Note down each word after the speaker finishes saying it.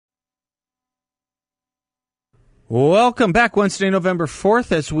Welcome back, Wednesday, November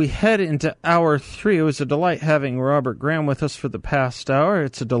 4th, as we head into Hour 3. It was a delight having Robert Graham with us for the past hour.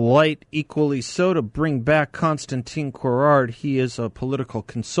 It's a delight, equally so, to bring back Constantine Quarard. He is a political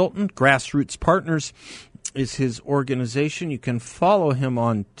consultant. Grassroots Partners is his organization. You can follow him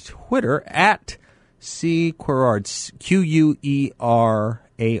on Twitter at cquerard, Q-U-E-R-A-R-D,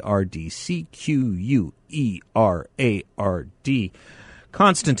 C-Q-U-E-R-A-R-D.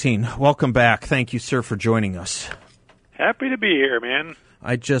 Constantine, welcome back. Thank you, sir, for joining us. Happy to be here, man.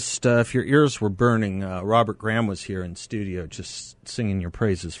 I just, if your ears were burning, Robert Graham was here in studio just singing your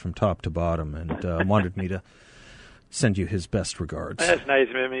praises from top to bottom and wanted me to send you his best regards. That's nice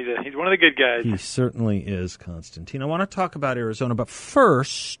of him. He's one of the good guys. He certainly is, Constantine. I want to talk about Arizona, but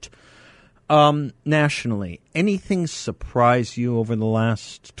first, nationally, anything surprise you over the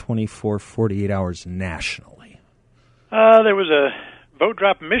last 24, 48 hours nationally? There was a vote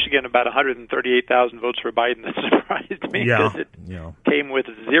drop in Michigan, about 138,000 votes for Biden. That surprised me because it came with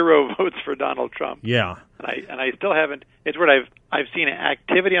 0 votes for Donald Trump. Yeah, and I still haven't. It's weird. I've seen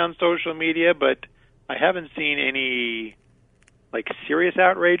activity on social media, but I haven't seen any serious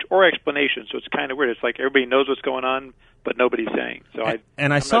outrage or explanation. So it's kind of weird. It's like everybody knows what's going on, but nobody's saying. So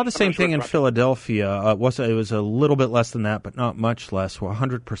I saw the same thing in Philadelphia. It was a little bit less than that, but not much less. Well,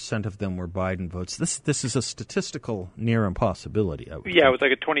 100% of them were Biden votes. This is a statistical near impossibility. It was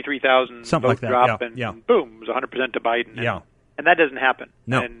like a 23,000 vote like that. drop, and boom, it was 100% to Biden. And that doesn't happen.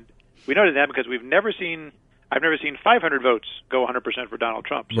 No. And we know it doesn't happen because I've never seen 500 votes go 100% for Donald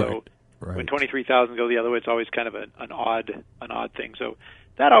Trump. So when 23,000 go the other way, it's always kind of an odd thing. So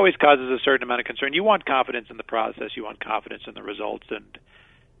that always causes a certain amount of concern. You want confidence in the process. You want confidence in the results. And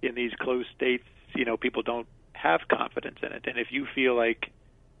in these close states, people don't have confidence in it. And if you feel like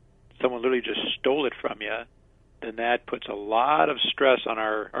someone literally just stole it from you, then that puts a lot of stress on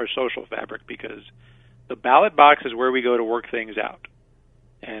our social fabric, because the ballot box is where we go to work things out.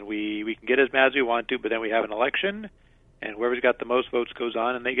 And we can get as mad as we want to, but then we have an election, and whoever's got the most votes goes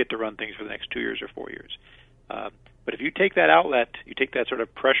on, and they get to run things for the next 2 years or 4 years. But if you take that outlet, you take that sort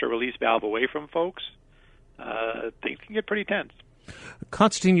of pressure release valve away from folks, things can get pretty tense.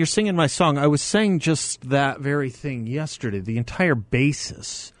 Constantine, you're singing my song. I was saying just that very thing yesterday. The entire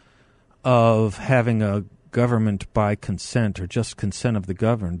basis of having a government by consent, or just consent of the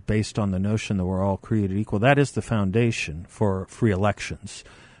governed, based on the notion that we're all created equal, that is the foundation for free elections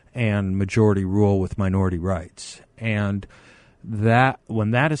and majority rule with minority rights. And that, when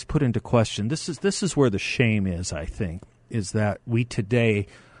that is put into question, this is where the shame is, I think, is that we today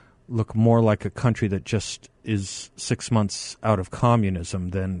look more like a country that just is 6 months out of communism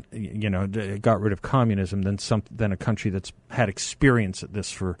than, got rid of communism, than a country that's had experience at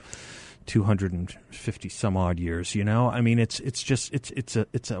this for 250 some odd years. I mean, it's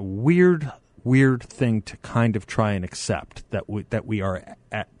a weird thing to kind of try and accept that we are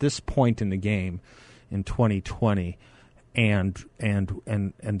at this point in the game in 2020. And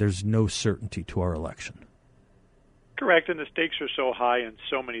there's no certainty to our election. Correct, and the stakes are so high in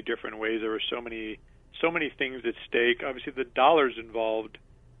so many different ways. There are so many things at stake. Obviously, the dollars involved.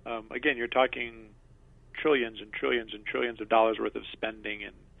 Again, you're talking trillions and trillions and trillions of dollars worth of spending,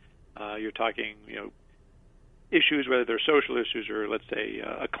 and you're talking, issues, whether they're social issues or, let's say,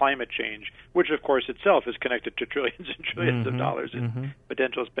 a climate change, which, of course, itself is connected to trillions and trillions of dollars in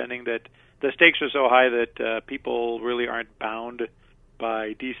potential spending, that the stakes are so high that people really aren't bound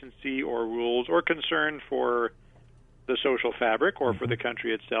by decency or rules or concern for the social fabric or for the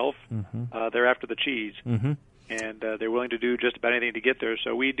country itself. They're after the cheese, and they're willing to do just about anything to get there.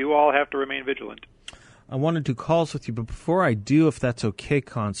 So we do all have to remain vigilant. I want to do calls with you, but before I do, if that's okay,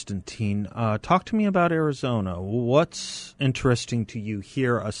 Constantine, talk to me about Arizona. What's interesting to you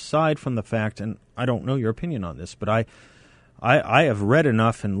here, aside from the fact, and I don't know your opinion on this, but I have read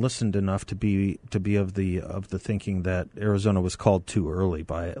enough and listened enough to be of the thinking that Arizona was called too early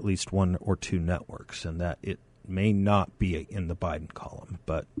by at least one or two networks, and that it may not be in the Biden column.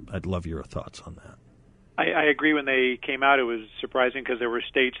 But I'd love your thoughts on that. I agree. When they came out, it was surprising because there were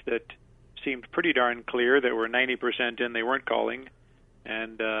states that seemed pretty darn clear that were 90% in, they weren't calling,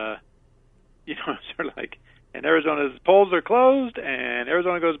 and sort of like, and Arizona's polls are closed, and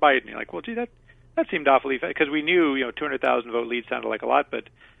Arizona goes Biden. You're like, well, gee, that seemed awfully fast, because we knew 200,000 vote lead sounded like a lot, but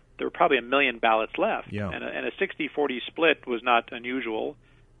there were probably 1 million ballots left, and a 60-40 split was not unusual,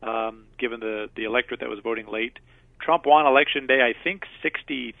 given the electorate that was voting late. Trump won Election Day, I think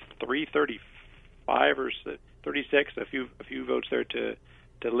 63-35 or 36, a few votes there to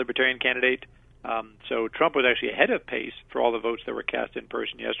the Libertarian candidate. So Trump was actually ahead of pace for all the votes that were cast in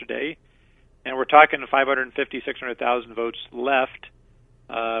person yesterday. And we're talking 550, 600,000 votes left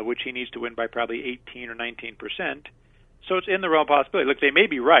which he needs to win by probably 18 or 19%. So it's in the realm of possibility. Look, they may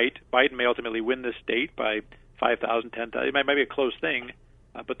be right. Biden may ultimately win this state by 5,000, 10,000. It might be a close thing,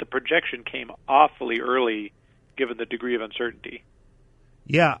 but the projection came awfully early given the degree of uncertainty.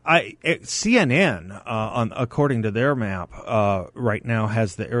 Yeah, CNN, according to their map, right now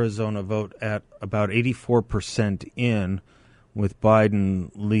has the Arizona vote at about 84% in, with Biden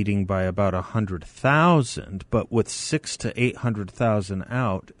leading by about 100,000. But with 600,000 to 800,000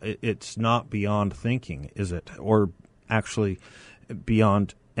 out, it's not beyond thinking, is it? Or actually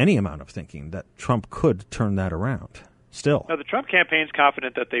beyond any amount of thinking that Trump could turn that around still. Now, the Trump campaign's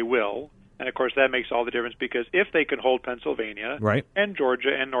confident that they will. And, of course, that makes all the difference because if they can hold Pennsylvania and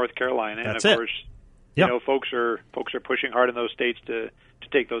Georgia and North Carolina, and, of course, you know, folks are pushing hard in those states to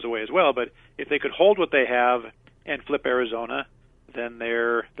take those away as well. But if they could hold what they have and flip Arizona, then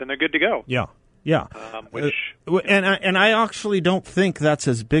they're good to go. Yeah. And I actually don't think that's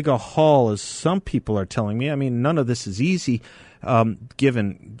as big a haul as some people are telling me. I mean, none of this is easy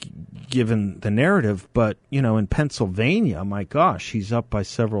given the narrative. But, you know, in Pennsylvania, my gosh, he's up by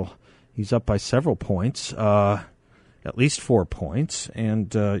several points, at least 4 points,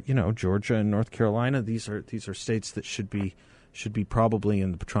 and you know, Georgia and North Carolina. These are states that should be probably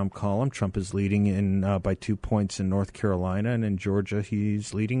in the Trump column. Trump is leading in by 2 points in North Carolina, and in Georgia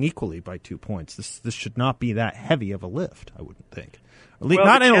he's leading equally by 2 points. This should not be that heavy of a lift, I wouldn't think.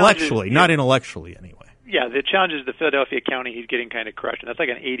 Not intellectually anyway. Yeah, the challenge is the Philadelphia county he's getting kind of crushed, and that's like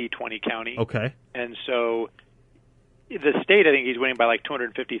an 80-20 county. Okay, and so. The state, I think he's winning by like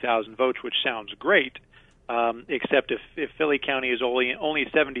 250,000 votes, which sounds great, except if Philly County is only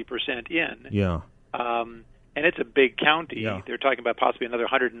 70% in. Yeah. And it's a big county. Yeah. They're talking about possibly another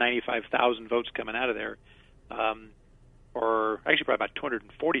 195,000 votes coming out of there, or actually probably about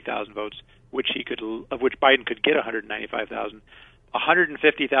 240,000 votes, of which Biden could get 195,000.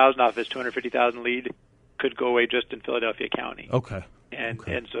 150,000 off his 250,000 lead could go away just in Philadelphia County. Okay.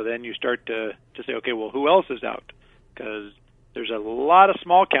 And so then you start to say, okay, well, who else is out? Because there's a lot of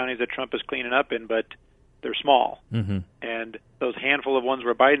small counties that Trump is cleaning up in, but they're small. Mm-hmm. And those handful of ones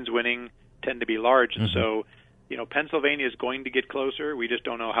where Biden's winning tend to be large. And so, you know, Pennsylvania is going to get closer. We just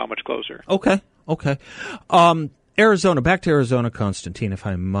don't know how much closer. Okay. Arizona, back to Arizona, Constantine, if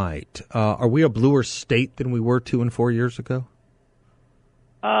I might. Are we a bluer state than we were 2 and 4 years ago?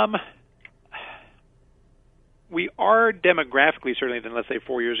 We are demographically certainly than, let's say,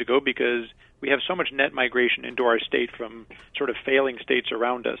 4 years ago because we have so much net migration into our state from sort of failing states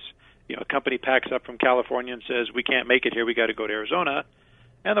around us. You know, a company packs up from California and says, we can't make it here, we got to go to Arizona,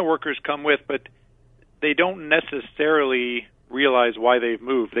 and the workers come with, but they don't necessarily realize why they've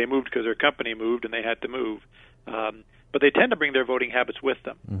moved. They moved because their company moved and they had to move. But they tend to bring their voting habits with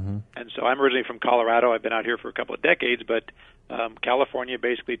them. Mm-hmm. And so I'm originally from Colorado. I've been out here for a couple of decades, but California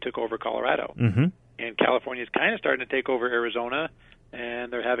basically took over Colorado. Mm-hmm. And California is kind of starting to take over Arizona,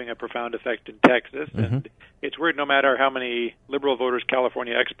 and they're having a profound effect in Texas. Mm-hmm. And it's weird, no matter how many liberal voters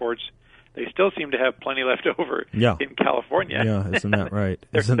California exports, they still seem to have plenty left over in California. Yeah, isn't that right?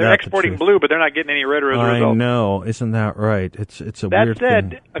 They're exporting blue, but they're not getting any red as a result. I know, isn't that right? It's a that weird said,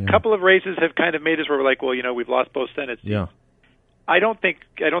 thing. A couple of races have kind of made us where we're like, well, you know, we've lost both Senates. Yeah. I don't think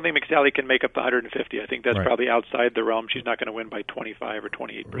McSally can make up the 150. I think that's probably outside the realm. She's not going to win by 25 or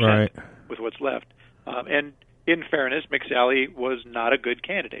 28% with what's left. And in fairness, McSally was not a good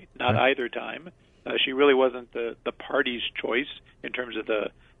candidate, not either time. She really wasn't the party's choice in terms of the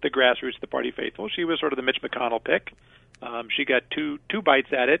grassroots, the party faithful. She was sort of the Mitch McConnell pick. She got two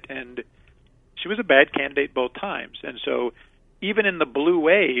bites at it, and she was a bad candidate both times. And so even in the blue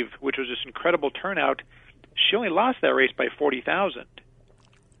wave, which was this incredible turnout, she only lost that race by 40,000.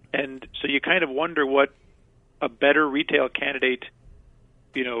 And so you kind of wonder what a better retail candidate,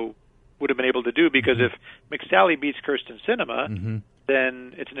 you know, would have been able to do, because if McSally beats Kyrsten Sinema,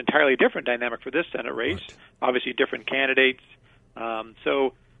 then it's an entirely different dynamic for this Senate race. Right. Obviously, different candidates.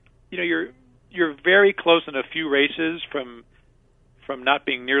 So, you know, you're very close in a few races from not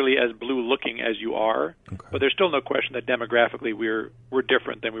being nearly as blue looking as you are. Okay. But there's still no question that demographically we're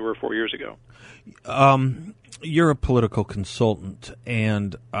different than we were 4 years ago. You're a political consultant,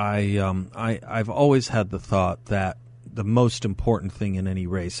 and I've always had the thought that the most important thing in any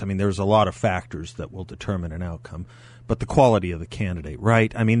race, I mean, there's a lot of factors that will determine an outcome, but the quality of the candidate,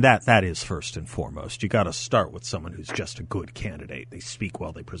 right? I mean, that is first and foremost. You got to start with someone who's just a good candidate. They speak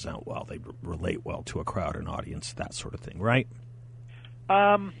well, they present well, they relate well to a crowd and audience, that sort of thing, right?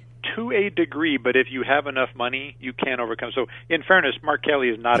 To a degree, but if you have enough money, you can overcome. So, in fairness, Mark Kelly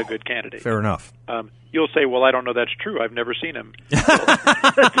is not a good candidate. Fair enough. You'll say, well, I don't know that's true. I've never seen him.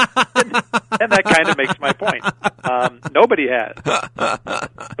 And that kind of makes my point. Nobody has.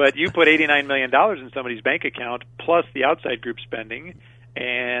 But you put $89 million in somebody's bank account plus the outside group spending,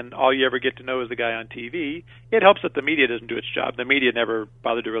 and all you ever get to know is the guy on TV. It helps that the media doesn't do its job. The media never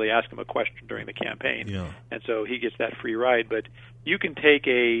bothered to really ask him a question during the campaign. Yeah. And so he gets that free ride. But you can take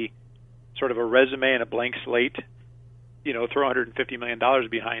a sort of a resume and a blank slate, throw $150 million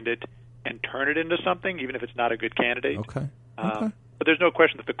behind it, and turn it into something, even if it's not a good candidate. Okay. But there's no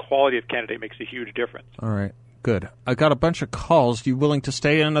question that the quality of candidate makes a huge difference. All right. Good. I got a bunch of calls. You willing to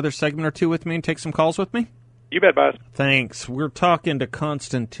stay in another segment or two with me and take some calls with me? You bet, boss. Thanks. We're talking to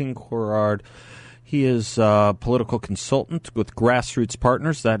Constantine Courard. He is a political consultant with Grassroots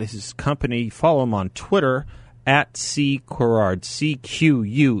Partners. That is his company. Follow him on Twitter at C. Courard,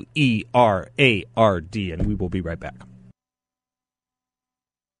 CQUERARD. And we will be right back.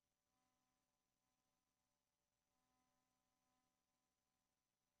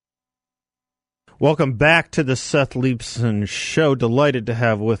 Welcome back to the Seth Leibsohn Show. Delighted to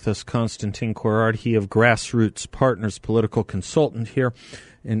have with us Constantine Courard, he of Grassroots Partners, political consultant here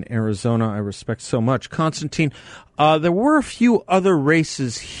in Arizona. I respect so much. Constantine, there were a few other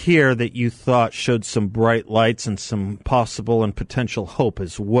races here that you thought showed some bright lights and some possible and potential hope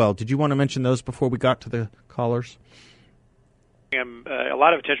as well. Did you want to mention those before we got to the callers? A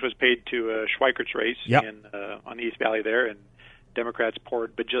lot of attention was paid to Schweikert's race on the East Valley there, and Democrats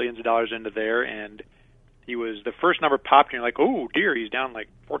poured bajillions of dollars into there, and he was the first number popped, and you're like, oh dear, he's down like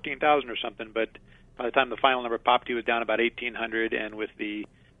 14,000 or something. But by the time the final number popped, he was down about 1,800, and with the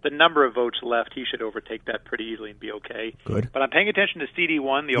number of votes left, he should overtake that pretty easily and be okay. Good. But I'm paying attention to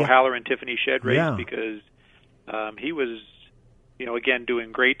CD1, the O'Halloran and Tiffany Shedd race, because he was, again,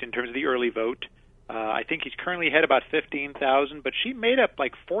 doing great in terms of the early vote. I think he's currently ahead about 15,000, but she made up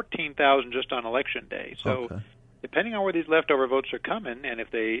like 14,000 just on Election Day. So. Okay. Depending on where these leftover votes are coming, and if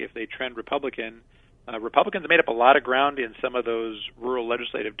they trend Republican, Republicans made up a lot of ground in some of those rural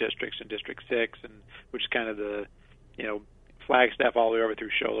legislative districts in District 6, and which is kind of the, Flagstaff all the way over through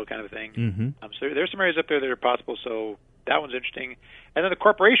Show Low kind of thing. Mm-hmm. So there's some areas up there that are possible. So that one's interesting. And then the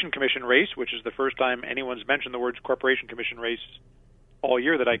Corporation Commission race, which is the first time anyone's mentioned the words Corporation Commission race all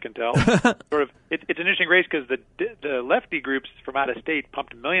year that I can tell. It's an interesting race because the lefty groups from out of state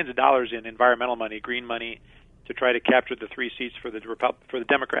pumped millions of dollars in environmental money, green money, to try to capture the 3 seats for the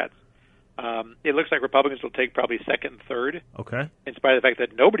Democrats. It looks like Republicans will take probably second and third. Okay. In spite of the fact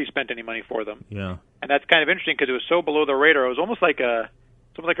that nobody spent any money for them. Yeah. And that's kind of interesting because it was so below the radar. It was almost like a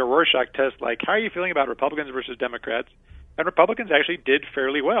Rorschach test. Like, how are you feeling about Republicans versus Democrats? And Republicans actually did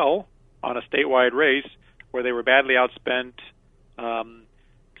fairly well on a statewide race where they were badly outspent.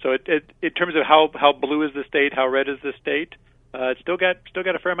 So in terms of how blue is the state, how red is the state, it's still got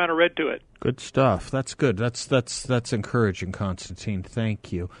a fair amount of red to it. Good stuff. That's good. That's encouraging, Constantine.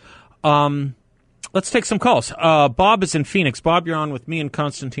 Thank you. Let's take some calls. Bob is in Phoenix. Bob, you're on with me and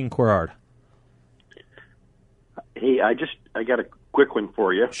Constantine Courard. Hey, I got a quick one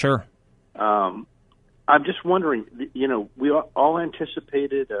for you. Sure. I'm just wondering, we all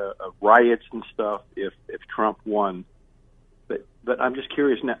anticipated riots and stuff if Trump won, but I'm just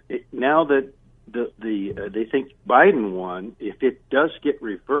curious now that they think Biden won. If it does get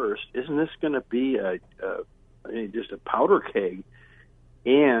reversed, isn't this going to be just a powder keg?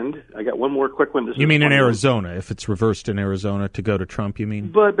 And I got one more quick one. You mean in Arizona? If it's reversed in Arizona to go to Trump, you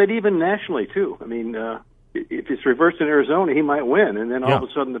mean? But even nationally too. I mean, if it's reversed in Arizona, he might win, and then all of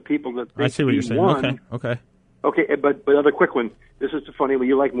a sudden the people that think I see what you're saying. Won, Okay. But another quick one. This is funny. Well,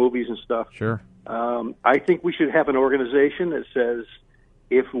 you like movies and stuff. Sure. I think we should have an organization that says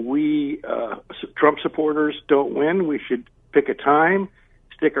if we Trump supporters don't win, we should pick a time,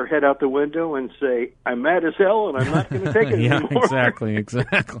 stick our head out the window, and say, "I'm mad as hell, and I'm not going to take it anymore."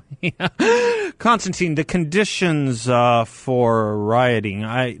 Exactly. Constantine, the conditions for rioting.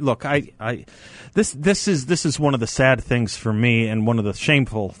 This is one of the sad things for me, and one of the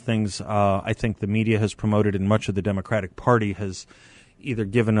shameful things I think the media has promoted, and much of the Democratic Party has either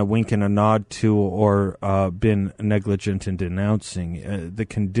given a wink and a nod to, or been negligent in denouncing the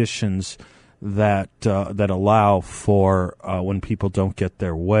conditions that allow for when people don't get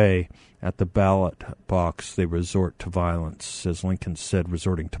their way at the ballot box, they resort to violence, as Lincoln said,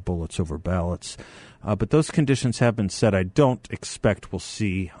 resorting to bullets over ballots. But those conditions have been set. I don't expect we'll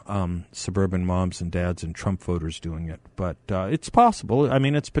see suburban moms and dads and Trump voters doing it, but it's possible. I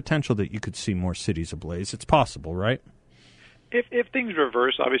mean, it's potential that you could see more cities ablaze. It's possible, right? If things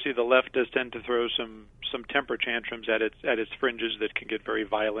reverse, obviously the left does tend to throw some temper tantrums at its fringes that can get very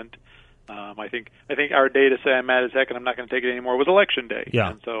violent. I think our day to say I'm mad as heck and I'm not going to take it anymore was Election Day.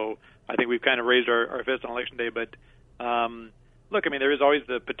 Yeah. And so I think we've kind of raised our fist on Election Day. But look, I mean, there is always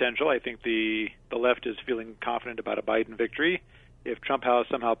the potential. I think the left is feeling confident about a Biden victory. If Trump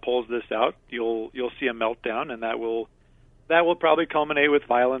somehow pulls this out, you'll see a meltdown, and that will probably culminate with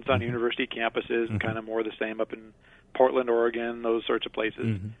violence on university campuses and kind of more the same up in Portland, Oregon, those sorts of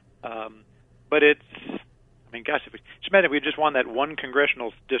places. But it's, I mean, gosh, if we just won that one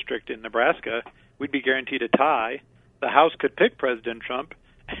congressional district in Nebraska, we'd be guaranteed a tie. The House could pick President Trump,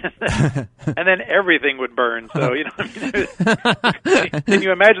 and then everything would burn. So, you know, I mean, can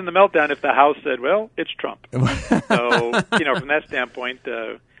you imagine the meltdown if the House said, well, it's Trump? So, you know, from that standpoint,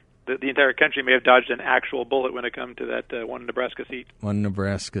 the entire country may have dodged an actual bullet when it comes to that one Nebraska seat. One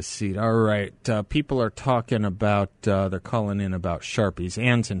Nebraska seat. All right. People are talking about, they're calling in about Sharpies.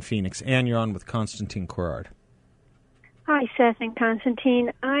 Anne's in Phoenix. Anne, you're on with Constantine Corrard. Hi, Seth and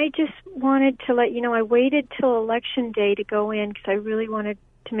Constantine. I just wanted to let you know I waited till Election Day to go in because I really wanted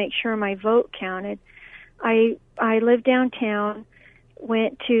to make sure my vote counted. I live downtown,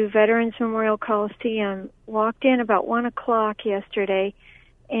 went to Veterans Memorial Coliseum, walked in about 1 o'clock yesterday,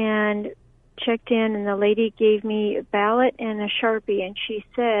 and checked in, and the lady gave me a ballot and a Sharpie, and she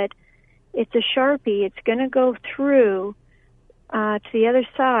said, it's a Sharpie. It's going to go through to the other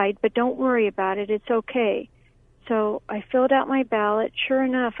side, but don't worry about it. It's okay. So I filled out my ballot. Sure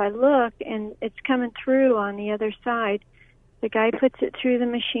enough, I look, and it's coming through on the other side. The guy puts it through the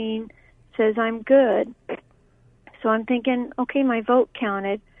machine, says I'm good. So I'm thinking, okay, my vote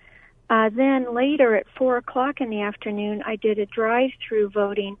counted. Then later at 4 o'clock in the afternoon, I did a drive-through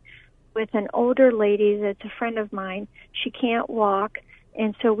voting with an older lady that's a friend of mine. She can't walk,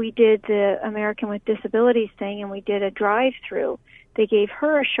 and so we did the American with Disabilities thing, and we did a drive-through. They gave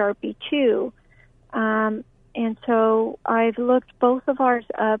her a Sharpie, too. And so I've looked both of ours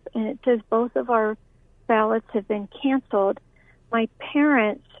up, and it says both of our ballots have been canceled. My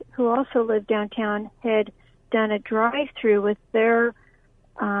parents, who also live downtown, had done a drive-through with their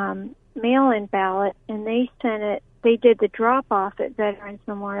mail-in ballot, and they did the drop-off at Veterans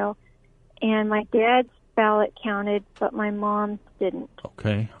Memorial, and my dad's ballot counted, but my mom's didn't.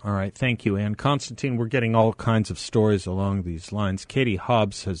 Okay. All right. Thank you, Ann. Constantine, we're getting all kinds of stories along these lines. Katie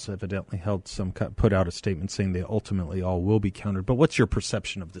Hobbs has evidently put out a statement saying they ultimately all will be counted. But what's your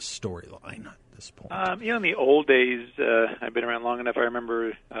perception of this storyline at this point? In the old days, I've been around long enough, I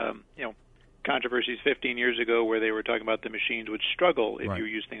remember, controversies 15 years ago where they were talking about the machines would struggle if you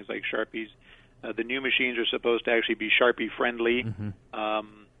use things like Sharpies. The new machines are supposed to actually be Sharpie-friendly,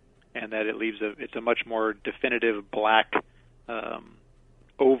 and that it's a much more definitive black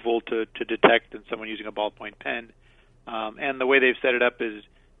oval to detect than someone using a ballpoint pen. And the way they've set it up is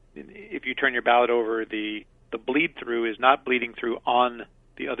if you turn your ballot over, the bleed-through is not bleeding through on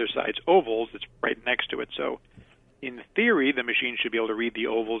the other side's ovals. It's right next to it. So in theory, the machine should be able to read the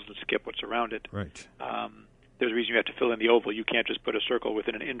ovals and skip what's around it. Right. There's a reason you have to fill in the oval. You can't just put a circle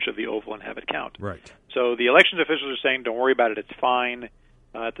within an inch of the oval and have it count. Right. So the elections officials are saying, don't worry about it, it's fine.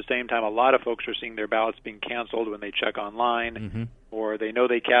 At the same time, a lot of folks are seeing their ballots being canceled when they check online, or they know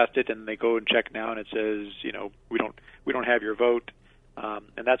they cast it and they go and check now and it says, we don't have your vote,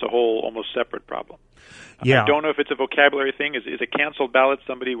 and that's a whole almost separate problem. Yeah. I don't know if it's a vocabulary thing. Is a canceled ballot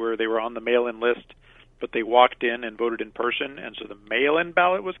somebody where they were on the mail-in list, but they walked in and voted in person, and so the mail-in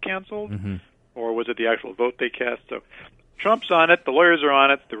ballot was canceled, or was it the actual vote they cast? So Trump's on it, the lawyers are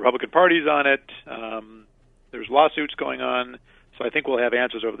on it, the Republican Party's on it. There's lawsuits going on. So I think we'll have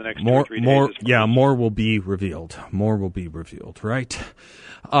answers over the next 2 or 3 days. More will be revealed. More will be revealed, right?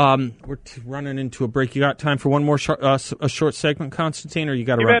 We're running into a break. You got time for one more a short segment, Constantine, or you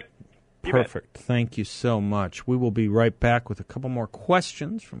got to run? Perfect. Thank you so much. We will be right back with a couple more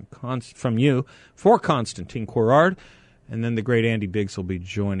questions from you for Constantine Corrard. And then the great Andy Biggs will be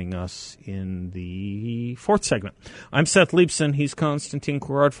joining us in the fourth segment. I'm Seth Leibson. He's Constantine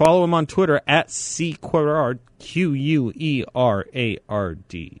Corrard. Follow him on Twitter at @CQuerard, Q-U-E-R-A-R-D,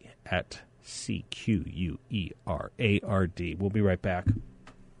 at CQUERARD. We'll be right back.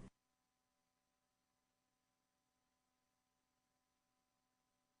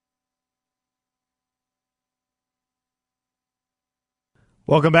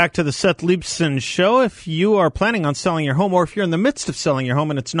 Welcome back to the Seth Leibson Show. If you are planning on selling your home, or if you're in the midst of selling your home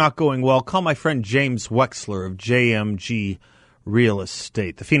and it's not going well, call my friend James Wexler of JMG Real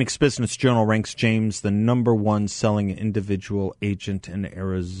Estate. The Phoenix Business Journal ranks James the #1 selling individual agent in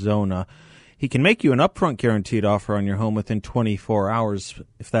Arizona. He can make you an upfront guaranteed offer on your home within 24 hours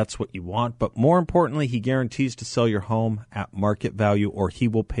if that's what you want. But more importantly, he guarantees to sell your home at market value, or he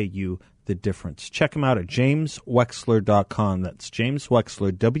will pay you the difference. Check him out at jameswexler.com. That's James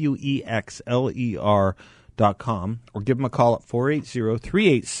Wexler, WEXLER.com, or give him a call at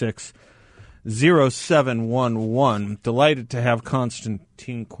 480-386-9700. 0711. Delighted to have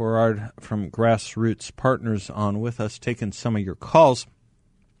Constantine Corard from Grassroots Partners on with us, taking some of your calls.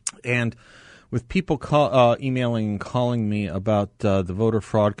 And with people emailing and calling me about the voter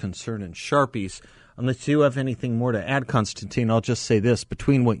fraud concern in Sharpies, unless you have anything more to add, Constantine, I'll just say this.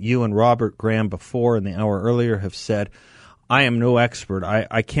 Between what you and Robert Graham before and the hour earlier have said, I am no expert.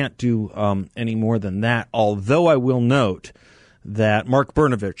 I can't do any more than that, although I will note that Mark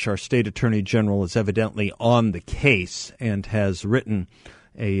Brnovich, our state attorney general, is evidently on the case and has written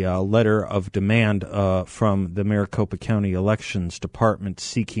a letter of demand from the Maricopa County Elections Department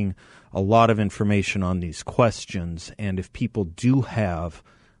seeking a lot of information on these questions. And if people do have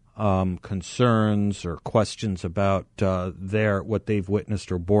concerns or questions about what they've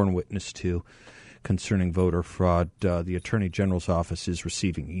witnessed or borne witness to concerning voter fraud, the Attorney General's office is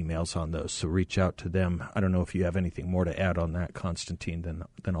receiving emails on those, so reach out to them. I don't know if you have anything more to add on that, Constantine,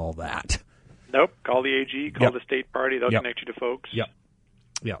 than all that. Nope. Call the AG, call the state party. They'll connect you to folks.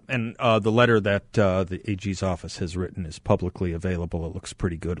 Yeah, and the letter that the AG's office has written is publicly available. It looks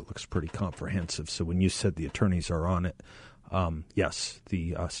pretty good. It looks pretty comprehensive. So when you said the attorneys are on it, yes,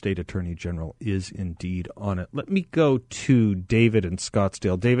 the state attorney general is indeed on it. Let me go to David in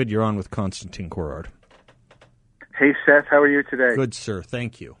Scottsdale. David, you're on with Constantine Corard. Hey, Seth, how are you today? Good, sir.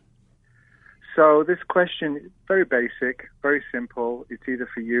 Thank you. So this question, very basic, very simple. It's either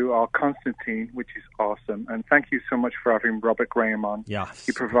for you or Constantine, which is awesome. And thank you so much for having Robert Graham on. Yes.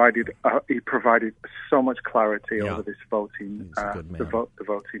 He provided so much clarity over this voting. He's a good man. The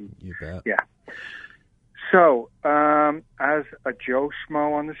voting. You bet. Yeah. So, as a Joe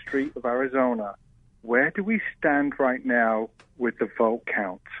Schmo on the street of Arizona, where do we stand right now with the vote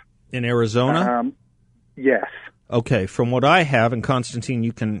count? In Arizona? Yes. Okay, from what I have, and Constantine,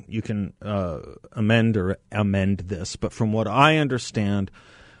 you can amend this, but from what I understand,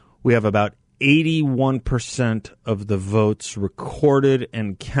 we have about 81% of the votes recorded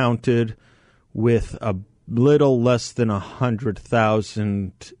and counted, with a little less than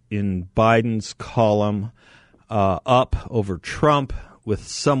 100,000 in Biden's column, up over Trump, with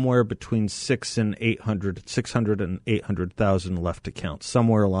somewhere between 600 and 800,000 left to count,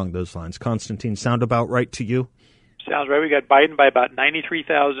 somewhere along those lines. Constantine, sound about right to you? Sounds right. We got Biden by about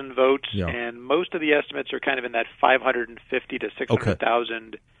 93,000 votes, and most of the estimates are kind of in that 550 to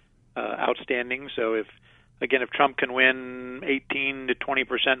 600,000 outstanding. So if Trump can win 18 to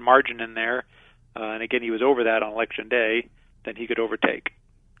 20% margin in there, and again he was over that on Election Day, then he could overtake.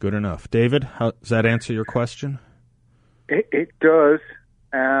 Good enough. David, does that answer your question? It does.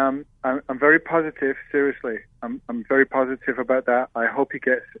 I'm very positive. Seriously, I'm very positive about that. I hope he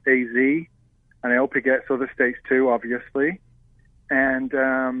gets AZ. And I hope he gets other states too, obviously. And,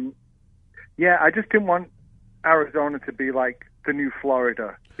 I just didn't want Arizona to be like the new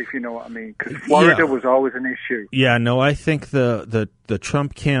Florida, if you know what I mean. Because Florida was always an issue. Yeah, no, I think the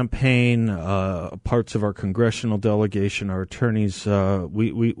Trump campaign, parts of our congressional delegation, our attorneys,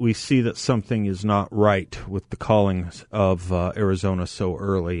 we see that something is not right with the callings of Arizona so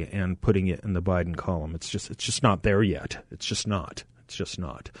early and putting it in the Biden column. It's just not there yet. It's just not.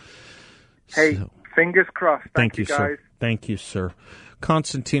 Hey, fingers crossed. Thank you, guys. Sir. Thank you, sir.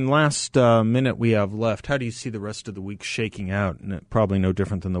 Constantine, last minute we have left. How do you see the rest of the week shaking out? And probably no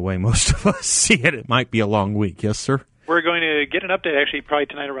different than the way most of us see it. It might be a long week. Yes, sir? We're going to get an update, actually, probably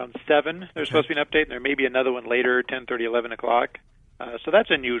tonight around 7. There's supposed to be an update, and there may be another one later, 10:30, 11 o'clock. So that's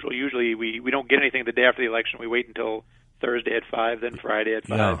unusual. Usually we don't get anything the day after the election. We wait until Thursday at 5, then Friday at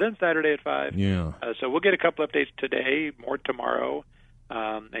 5, then Saturday at 5. Yeah. So we'll get a couple updates today, more tomorrow.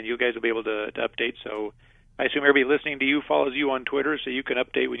 And you guys will be able to update. So I assume everybody listening to you follows you on Twitter, so you can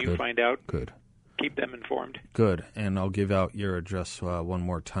update when you find out. Good. Keep them informed. Good. And I'll give out your address one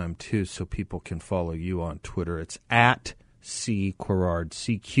more time, too, so people can follow you on Twitter. It's at C. Corard,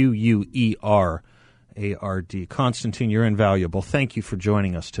 CQUERARD. Constantine, you're invaluable. Thank you for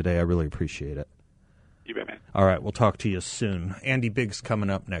joining us today. I really appreciate it. You bet, man. All right. We'll talk to you soon. Andy Biggs coming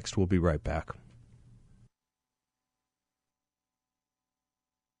up next. We'll be right back.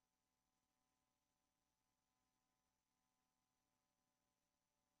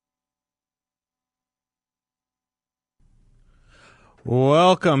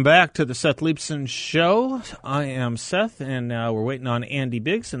 Welcome back to the Seth Leibsohn Show. I am Seth, and we're waiting on Andy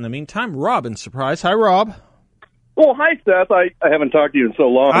Biggs. In the meantime, Rob in Surprise. Hi, Rob. Oh, hi, Seth. I haven't talked to you in so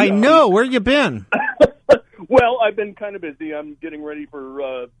long. I know. Where you been? Well, I've been kind of busy. I'm getting ready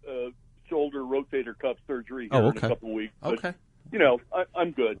for shoulder rotator cuff surgery here in a couple of weeks. But, okay. I'm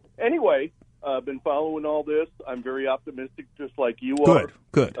good. Anyway, I've been following all this. I'm very optimistic, just like you are.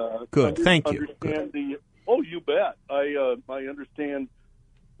 Good. Thank you. Oh, you bet. I understand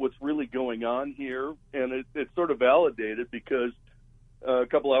what's really going on here, and it's sort of validated because a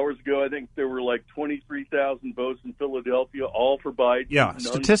couple hours ago, I think there were like 23,000 votes in Philadelphia, all for Biden. Yeah,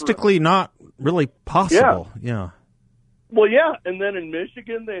 statistically not really possible. Yeah. Well, yeah, and then in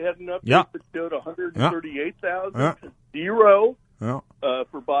Michigan, they had an update that showed 138,000 to 0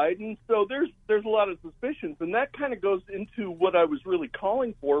 for Biden. So there's a lot of suspicions, and that kind of goes into what I was really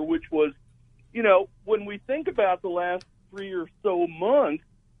calling for, which was, when we think about the last 3 or so months,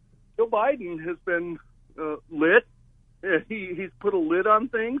 Joe Biden has been lit. He's put a lid on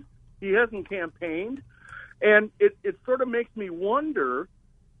things. He hasn't campaigned. And it sort of makes me wonder,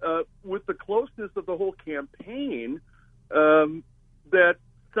 with the closeness of the whole campaign, that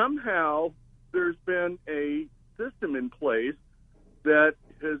somehow there's been a system in place that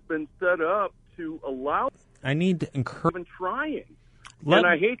has been set up to allow even trying. And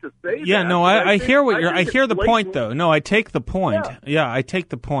I hate to say that. Yeah, no, I hear what I hear the point, though. No, I take the point. Yeah, I take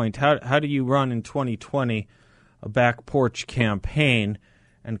the point. How do you run in 2020 a back porch campaign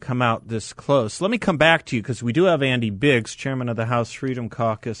and come out this close? Let me come back to you because we do have Andy Biggs, chairman of the House Freedom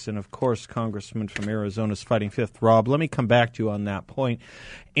Caucus, and, of course, Congressman from Arizona's Fighting Fifth. Rob, let me come back to you on that point.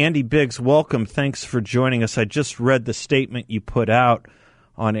 Andy Biggs, welcome. Thanks for joining us. I just read the statement you put out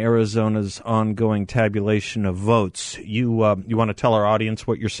on Arizona's ongoing tabulation of votes. You want to tell our audience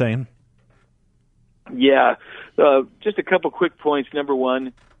what you're saying? Yeah, just a couple quick points. Number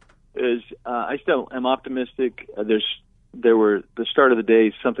one is I still am optimistic. There were, the start of the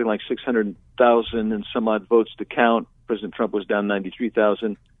day, something like 600,000 and some odd votes to count. President Trump was down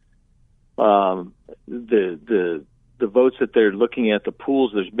 93,000. The votes that they're looking at, the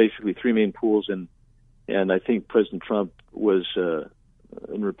pools, there's basically three main pools, and I think President Trump was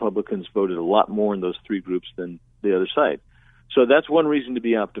and Republicans voted a lot more in those three groups than the other side. So that's one reason to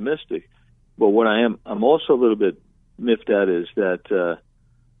be optimistic. But what I'm also a little bit miffed at is that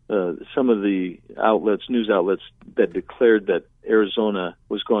some of the news outlets that declared that Arizona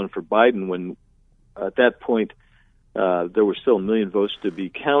was going for Biden, when at that point there were still 1 million votes to be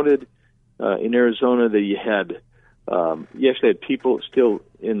counted in Arizona. That you actually had people still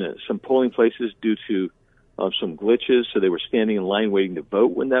in some polling places due to some glitches, so they were standing in line waiting to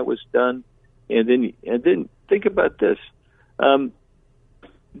vote when that was done. And then think about this: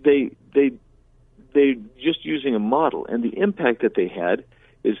 they just using a model, and the impact that they had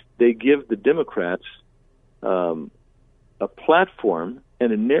is they give the Democrats a platform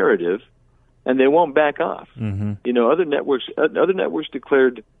and a narrative, and they won't back off. Mm-hmm. Other networks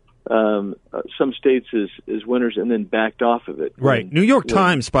declared some states as winners and then backed off of it. Right. New York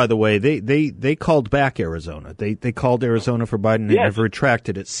Times, by the way, they called back Arizona. They called Arizona for Biden and never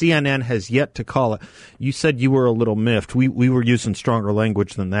retracted it. CNN has yet to call it. You said you were a little miffed. We were using stronger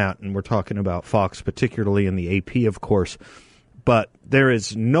language than that, and we're talking about Fox, particularly in the AP, of course. But there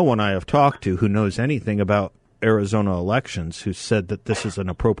is no one I have talked to who knows anything about Arizona elections who said that this is an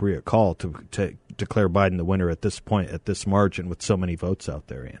appropriate call to declare Biden the winner at this point, at this margin, with so many votes out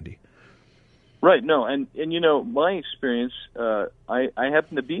there, Andy. Right. No, and my experience, I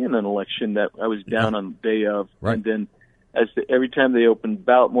happened to be in an election that I was down on the day of, right. And then every time they opened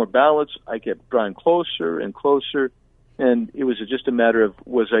more ballots, I kept drawing closer and closer, and it was just a matter of,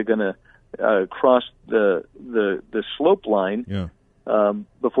 was I going to cross the slope line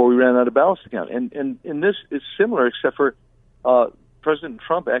before we ran out of ballots to count. And this is similar, except for President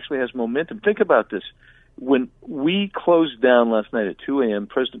Trump actually has momentum. Think about this. When we closed down last night at 2 a.m.,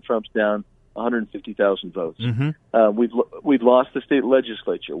 President Trump's down 150,000 votes. Mm-hmm. We'd lost the state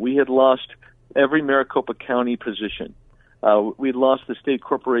legislature. We had lost every Maricopa County position. We'd lost the state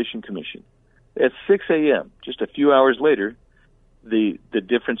corporation commission. At 6 a.m., just a few hours later, the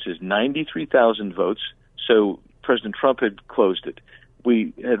difference is 93,000 votes. So President Trump had closed it.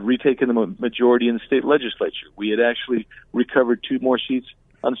 We had retaken the majority in the state legislature. We had actually recovered 2 more seats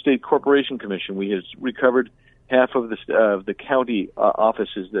on the state corporation commission. We had recovered half of the county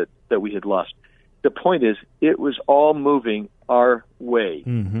offices that we had lost. The point is, it was all moving our way,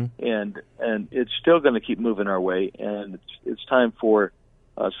 mm-hmm. and it's still going to keep moving our way. And it's time for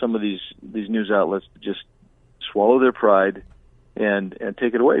some of these news outlets to just swallow their pride and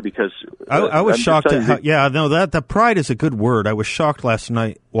take it away, because I was shocked at how, that pride is a good word. I was shocked last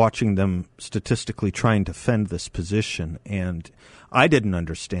night watching them statistically try and defend this position, and I didn't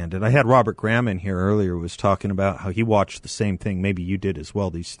understand it. I had Robert Graham in here earlier who was talking about how he watched the same thing. Maybe you did as well,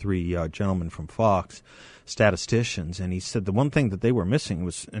 these 3 gentlemen from Fox, statisticians, and he said the one thing that they were missing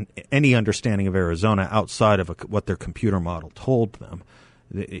was any understanding of Arizona outside of what their computer model told them.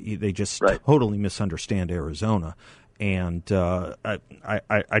 They just totally misunderstand Arizona. And I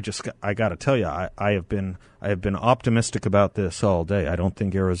got to tell you, I have been optimistic about this all day. I don't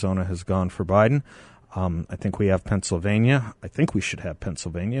think Arizona has gone for Biden. I think we have Pennsylvania. I think we should have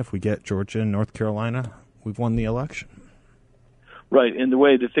Pennsylvania. If we get Georgia and North Carolina, we've won the election. Right, and the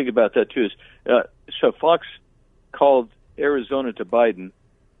way to think about that, too, is so Fox called Arizona to Biden,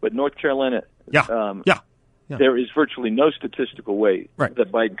 but North Carolina, there is virtually no statistical way that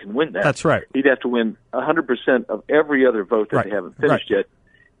Biden can win that. That's right. He'd have to win 100% of every other vote that they haven't finished yet,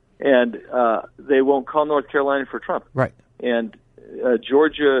 and they won't call North Carolina for Trump. Right. And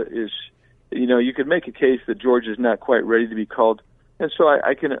Georgia is, you could make a case that Georgia is not quite ready to be called. And so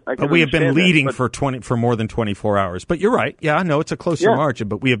I can. But we have been leading for more than 24 hours. But you're right. Yeah, I know it's a closer margin,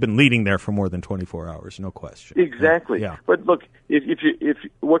 but we have been leading there for more than 24 hours. No question. Exactly. Yeah. But look,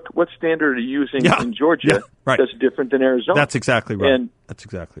 what standard are you using in Georgia that's different than Arizona? That's exactly right. And it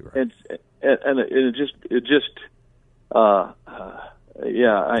just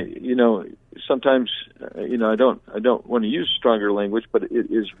sometimes I don't want to use stronger language, but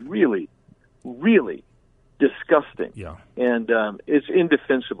it is really, really disgusting, and it's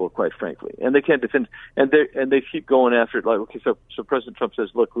indefensible, quite frankly. And they can't defend, and they keep going after it. Like, okay, so President Trump says,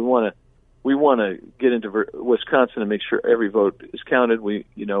 "Look, we want to get into Wisconsin and make sure every vote is counted. We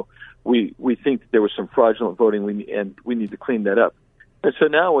think there was some fraudulent voting, and we need to clean that up." And so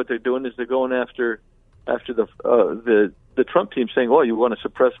now what they're doing is they're going after the Trump team, saying, "Oh, you want to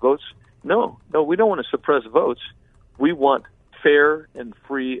suppress votes?" No, we don't want to suppress votes. We want fair and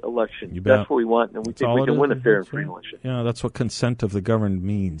free election. That's what we want, and we think we can win a fair and free election. Yeah, that's what consent of the governed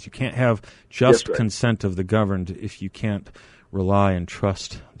means. You can't have just consent of the governed if you can't rely and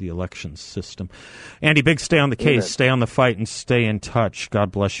trust the election system. Andy Biggs, stay on the case, stay on the fight, and stay in touch.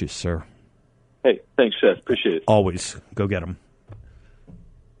 God bless you, sir. Hey, thanks, Seth. Appreciate it. Always. Go get them.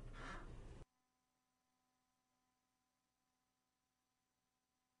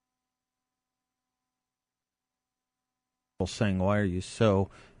 Saying, why are you so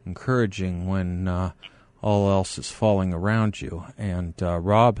encouraging when all else is falling around you? And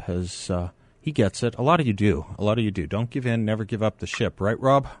Rob has, he gets it. A lot of you do. Don't give in, never give up the ship. Right,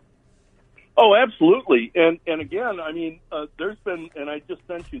 Rob? Oh, absolutely. And again, I mean, there's been, and I just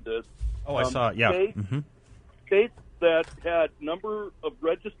sent you this. Oh, I saw it, yeah. States that had number of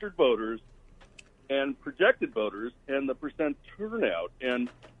registered voters and projected voters and the percent turnout. And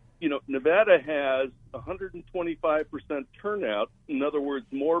Nevada has 125% turnout. In other words,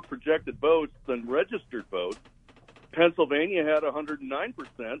 more projected votes than registered votes. Pennsylvania had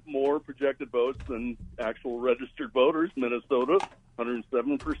 109% more projected votes than actual registered voters. Minnesota,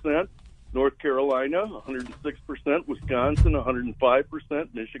 107%. North Carolina, 106%. Wisconsin,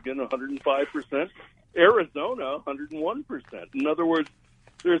 105%. Michigan, 105%. Arizona, 101%. In other words,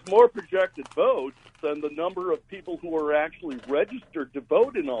 there's more projected votes than the number of people who are actually registered to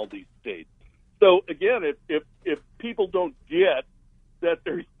vote in all these states. So again, if people don't get that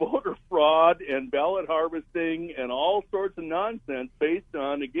there's voter fraud and ballot harvesting and all sorts of nonsense based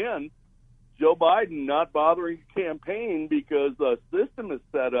on, again, Joe Biden not bothering to campaign because the system is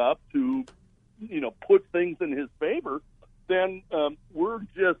set up to, put things in his favor, then we're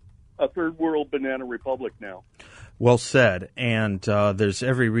just a third world banana republic now. Well said, and there's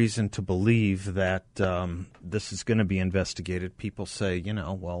every reason to believe that this is going to be investigated. People say,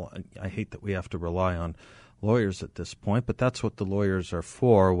 well, I hate that we have to rely on lawyers at this point, but that's what the lawyers are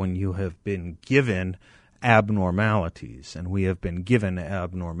for when you have been given abnormalities, and we have been given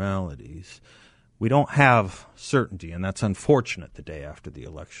abnormalities. We don't have certainty, and that's unfortunate the day after the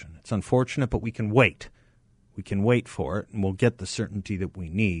election. It's unfortunate, but we can wait. We can wait for it, and we'll get the certainty that we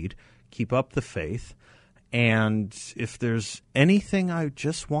need. Keep up the faith. And if there's anything I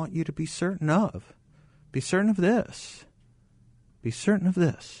just want you to be certain of this. Be certain of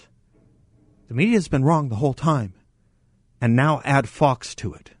this. The media has been wrong the whole time. And now add Fox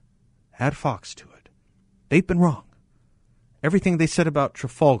to it. They've been wrong. Everything they said about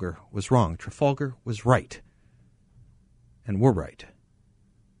Trafalgar was wrong. Trafalgar was right. And we're right.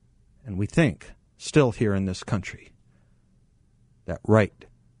 And we think, still here in this country, that right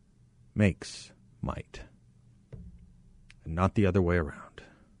makes might. And not the other way around.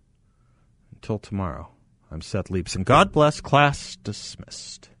 Until tomorrow, I'm Seth Leibson. God bless. Class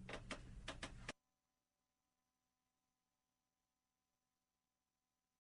dismissed.